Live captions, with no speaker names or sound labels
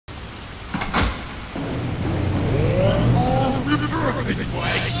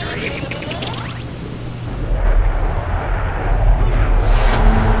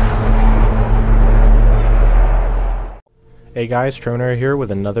Hey guys, Terminator here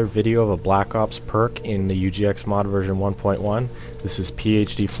with another video of a Black Ops perk in the UGX Mod version 1.1. This is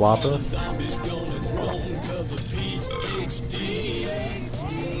PhD Flopper.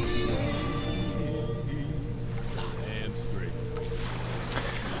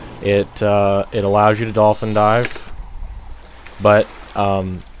 It allows you to dolphin dive, but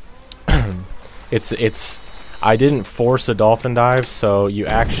I didn't force a dolphin dive, so you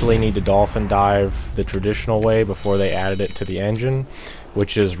actually need to dolphin dive the traditional way before they added it to the engine,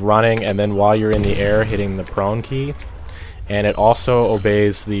 which is running and then while you're in the air hitting the prone key. And it also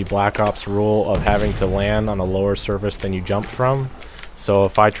obeys the Black Ops rule of having to land on a lower surface than you jumped from. So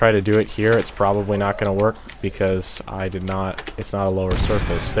if I try to do it here, it's probably not going to work because it's not a lower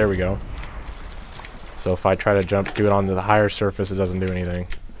surface. There we go. So if I try to do it onto the higher surface, it doesn't do anything.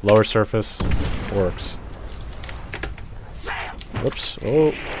 Lower surface works. Whoops.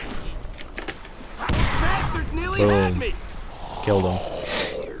 Oh. Boom. Killed him.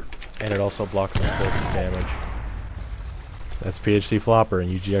 And it also blocks explosive damage. That's PhD Flopper in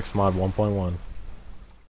UGX Mod 1.1.